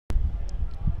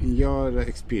in your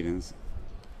experience,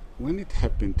 when it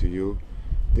happened to you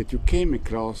that you came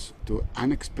across to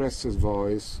unexpressed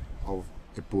voice of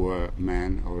a poor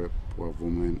man or a poor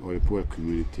woman or a poor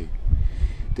community,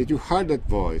 that you heard that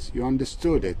voice, you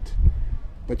understood it,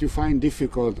 but you find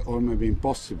difficult or maybe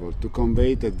impossible to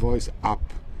convey that voice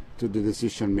up to the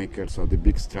decision makers or the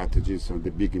big strategies or the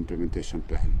big implementation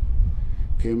plan.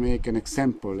 Can you make an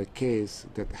example, a case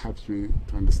that helps me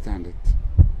to understand it?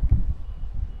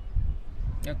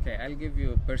 Okay, I'll give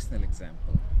you a personal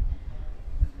example.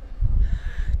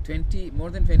 More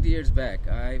than 20 years back,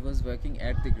 I was working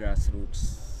at the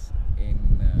grassroots in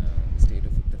the state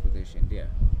of Uttar Pradesh, India,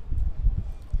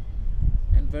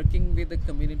 and working with the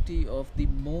community of the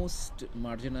most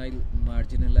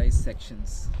marginalized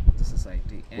sections of the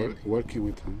society, and Working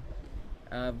with whom?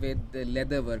 with the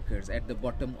leather workers at the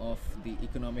bottom of the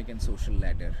economic and social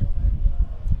ladder.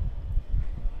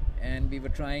 And we were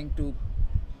trying to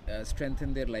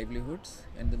strengthen their livelihoods,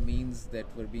 and the means that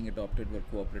were being adopted were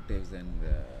cooperatives and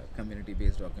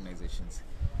community-based organizations.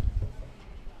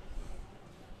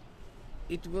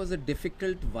 It was a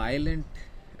difficult, violent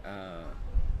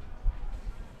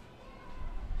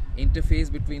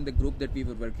interface between the group that we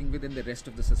were working with and the rest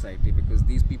of the society, because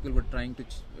these people were trying to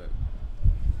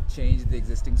change the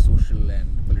existing social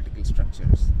and political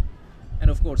structures, and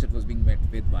of course it was being met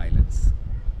with violence.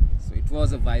 So it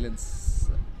was a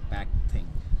violence-packed thing,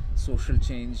 social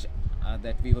change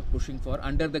that we were pushing for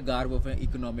under the garb of an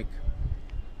economic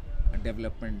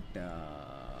development.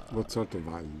 What sort of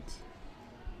violence?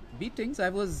 Beatings. I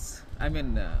was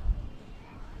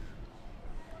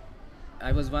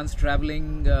once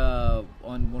traveling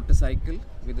on motorcycle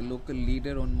with a local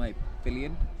leader on my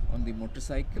pillion on the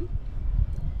motorcycle,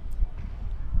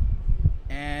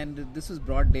 and this was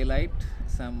broad daylight,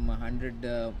 some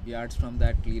 100 yards from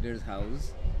that leader's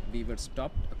house. We were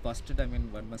stopped, accosted,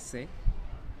 one must say,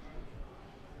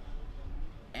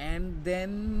 and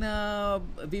then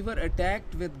we were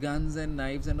attacked with guns and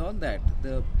knives and all that.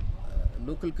 The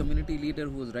local community leader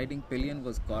who was riding pillion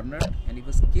was cornered and he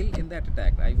was killed in that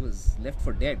attack. I was left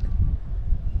for dead.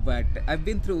 But I've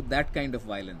been through that kind of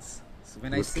violence. So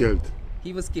when he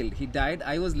was killed, he died,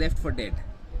 I was left for dead.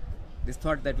 This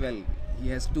thought that, well, he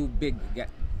has two big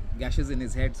gashes in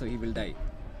his head, so he will die.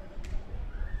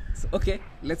 So, okay,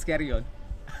 let's carry on.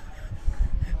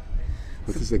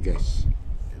 What is a gash?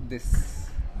 This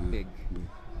big,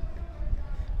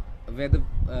 where the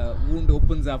wound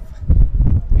opens up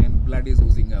and blood is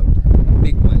oozing out.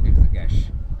 Big one, it is a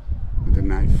gash. With a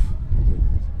knife?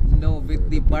 No, with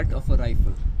the butt of a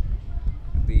rifle.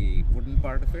 The wooden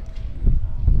part of it.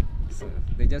 So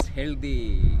they just held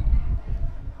the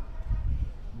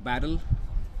barrel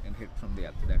and hit from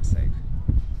that side.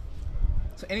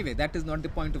 So anyway, that is not the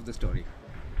point of the story.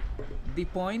 The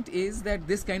point is that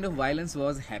this kind of violence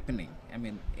was happening.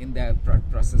 In the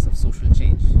process of social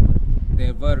change,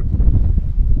 there were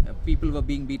people were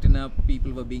being beaten up,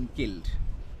 people were being killed.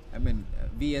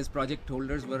 We as project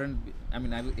holders weren't.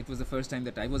 It was the first time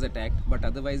that I was attacked, but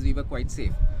otherwise we were quite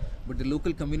safe. But the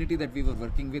local community that we were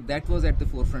working with, that was at the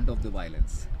forefront of the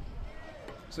violence.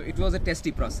 So it was a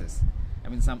testy process.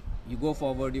 You go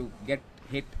forward, you get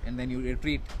hit, and then you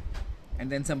retreat, and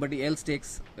then somebody else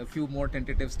takes a few more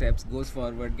tentative steps, goes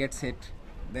forward, gets hit,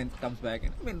 then comes back,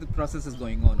 and the process is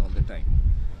going on all the time.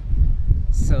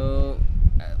 So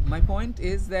my point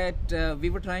is that we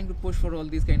were trying to push for all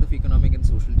these kind of economic and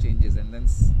social changes, and then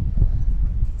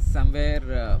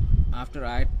somewhere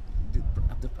after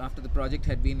the project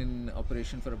had been in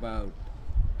operation for about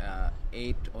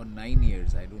 8 or 9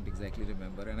 years, I don't exactly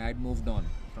remember, and I'd moved on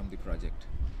from the project.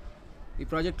 The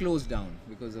project closed down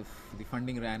because of the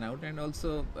funding ran out, and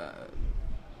also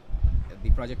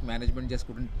the project management just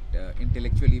couldn't,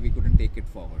 intellectually we couldn't take it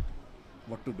forward,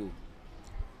 what to do.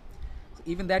 So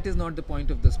even that is not the point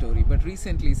of the story, but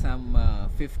recently, some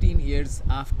 15 years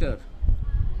after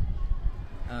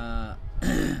I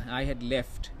had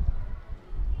left,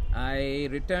 I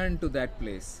returned to that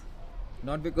place,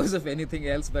 not because of anything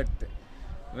else, but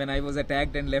when I was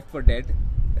attacked and left for dead,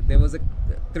 there was a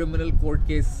criminal court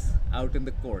case out in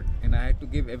the court, and I had to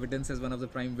give evidence as one of the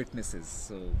prime witnesses.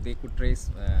 So they could trace,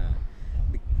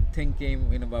 the thing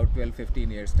came in about 12-15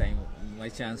 years time, my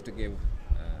chance to give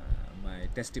my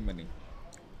testimony.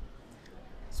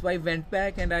 So I went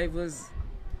back and I was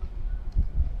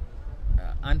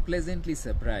unpleasantly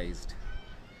surprised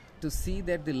to see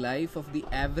that the life of the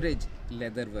average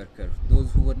leather worker,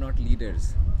 those who were not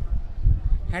leaders,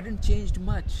 hadn't changed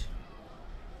much.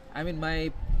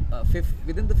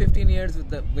 Within the 15 years, with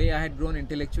the way I had grown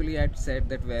intellectually, I had said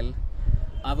that, well,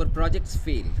 our projects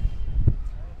failed.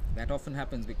 That often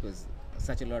happens because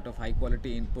such a lot of high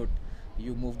quality input,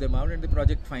 you move them out, and the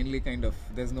project finally kind of,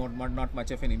 there's not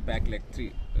much of an impact, like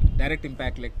direct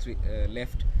impact, like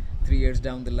left 3 years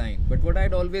down the line. But what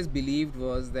I'd always believed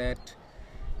was that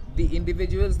the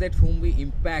individuals that whom we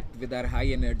impact with our high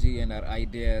energy and our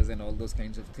ideas and all those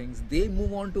kinds of things, they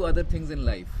move on to other things in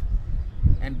life,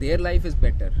 and their life is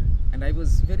better. And I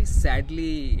was very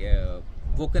sadly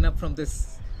woken up from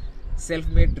this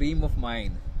self-made dream of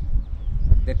mine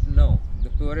that no, the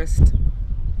poorest,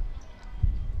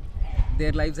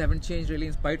 their lives haven't changed really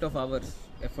in spite of our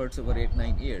efforts over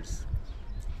 8-9 years.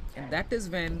 And that is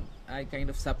when I kind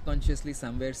of subconsciously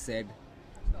somewhere said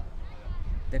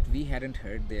that we hadn't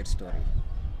heard their story,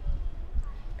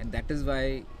 and that is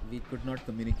why we could not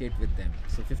communicate with them.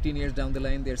 So 15 years down the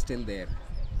line, they're still there.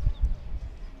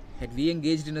 Had we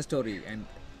engaged in a story, and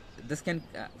this can,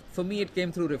 for me it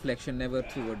came through reflection, never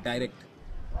through a direct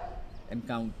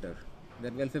encounter,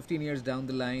 that well, 15 years down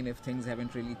the line, if things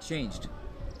haven't really changed,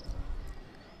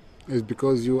 it's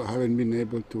because you haven't been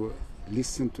able to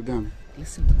listen to them.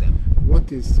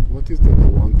 What is that they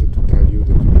wanted to tell you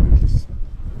that you didn't listen?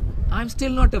 I'm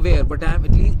still not aware, but I'm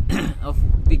at least of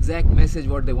the exact message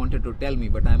what they wanted to tell me.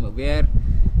 But I'm aware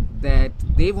that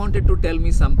they wanted to tell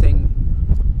me something,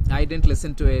 I didn't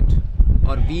listen to it,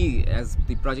 or we as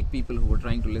the project people who were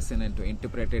trying to listen and to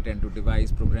interpret it and to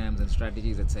devise programs and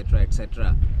strategies,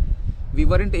 etc., we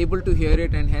weren't able to hear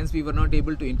it, and hence we were not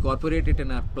able to incorporate it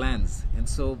in our plans. And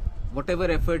so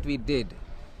whatever effort we did,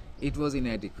 it was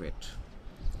inadequate.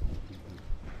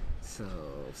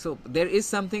 So there is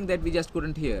something that we just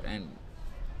couldn't hear, and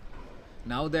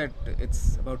now that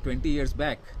it's about 20 years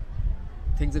back,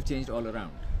 things have changed all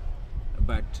around.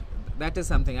 But that is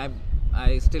something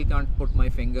I still can't put my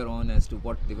finger on as to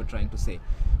what they were trying to say.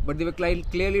 But they were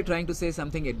clearly trying to say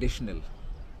something additional.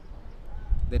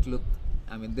 That look,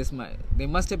 I mean, they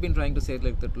must have been trying to say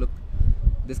like that. Look,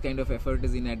 this kind of effort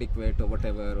is inadequate, or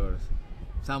whatever, or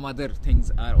some other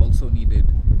things are also needed.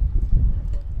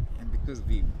 And because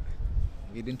we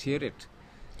didn't hear it.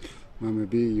 Well,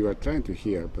 maybe you are trying to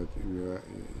hear, but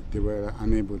they were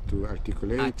unable to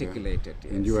articulate it,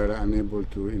 yes. And you were unable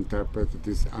to interpret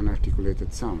this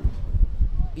unarticulated sound.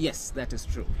 Yes, that is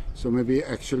true. So maybe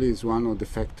actually it's one of the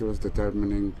factors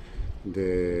determining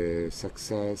the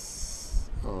success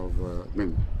of,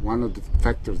 one of the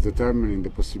factors determining the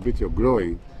possibility of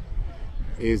growing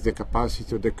is the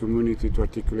capacity of the community to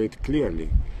articulate clearly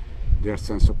their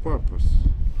sense of purpose.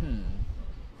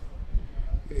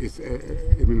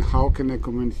 How can a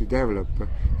community develop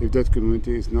if that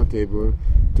community is not able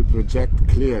to project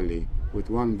clearly with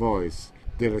one voice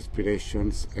their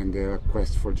aspirations and their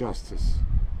quest for justice?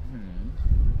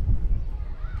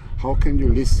 How can you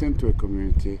listen to a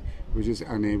community which is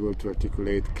unable to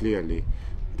articulate clearly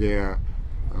their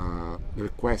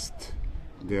request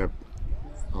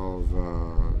of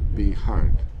being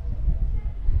heard?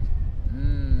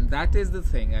 That is the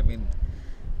thing. I mean,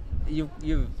 you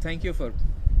thank you for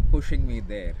pushing me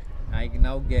there. I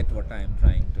now get what I am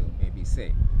trying to maybe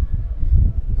say.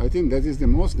 I think that is the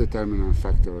most determinant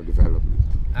factor of development.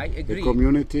 I agree. The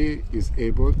community is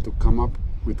able to come up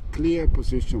with clear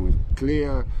position, with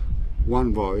clear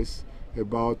one voice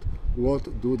about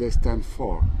what do they stand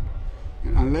for.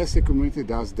 And unless a community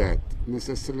does that,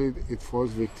 necessarily it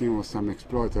falls victim of some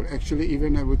exploiter. Actually,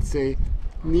 even I would say,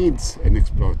 needs an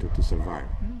exploiter to survive.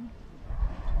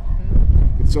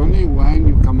 It's only when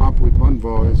you come up with one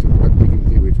voice, with one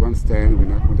dignity, with one stand,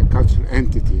 with a cultural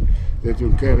entity that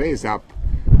you can raise up,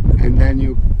 and then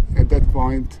you, at that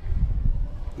point,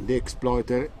 the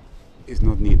exploiter is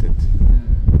not needed.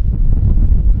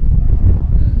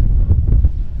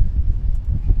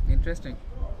 Interesting.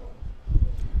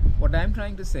 What I'm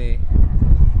trying to say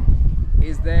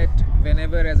is that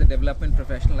whenever as a development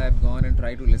professional I've gone and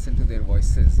tried to listen to their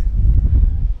voices,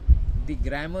 the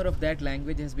grammar of that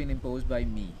language has been imposed by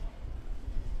me.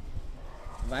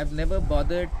 I've never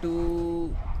bothered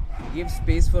to give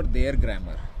space for their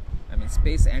grammar. I mean,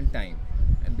 space and time.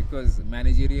 And because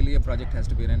managerially a project has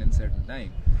to be run in certain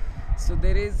time. So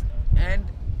there is, and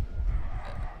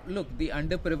look, the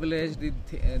underprivileged,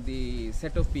 the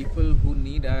set of people who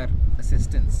need our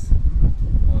assistance,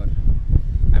 or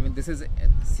I mean, this is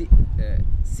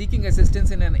seeking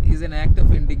assistance is an act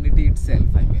of indignity itself.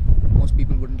 I mean, most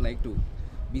people wouldn't like to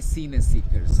be seen as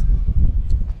seekers,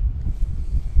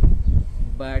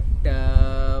 but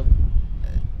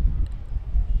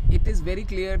it is very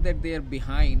clear that they are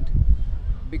behind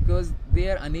because they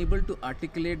are unable to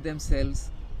articulate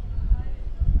themselves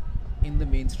in the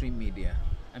mainstream media.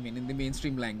 I mean, in the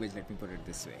mainstream language, let me put it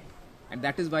this way. And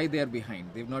that is why they are behind.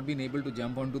 They've not been able to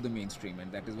jump onto the mainstream,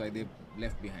 and that is why they've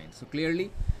left behind. So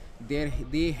clearly,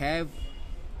 they have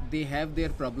they have their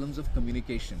problems of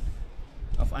communication,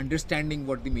 of understanding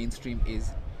what the mainstream is,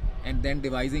 and then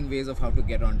devising ways of how to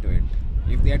get onto it.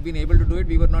 If they had been able to do it,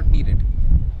 we were not needed.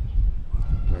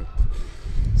 Right.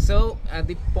 So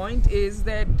the point is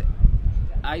that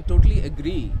I totally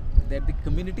agree that the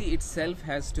community itself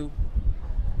has to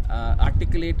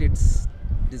articulate its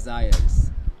desires.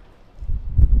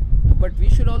 But we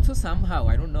should also somehow,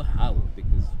 I don't know how,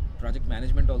 because project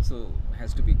management also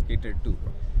has to be catered to,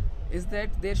 is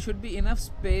that there should be enough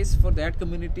space for that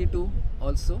community to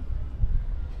also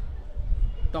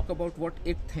talk about what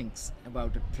it thinks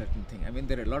about a certain thing. I mean,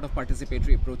 there are a lot of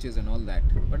participatory approaches and all that,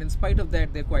 but in spite of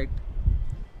that, they're quite,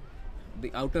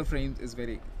 the outer frame is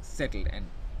very settled, and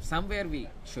somewhere we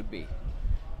should be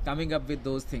coming up with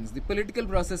those things. The political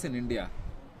process in India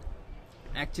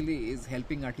actually is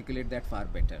helping articulate that far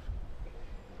better.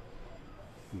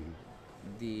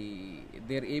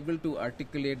 They're able to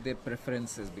articulate their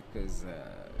preferences because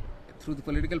through the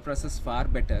political process far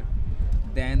better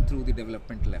than through the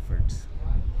developmental efforts.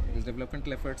 Because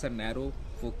developmental efforts are narrow,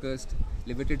 focused,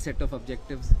 limited set of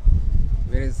objectives,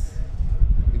 whereas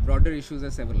the broader issues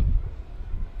are several.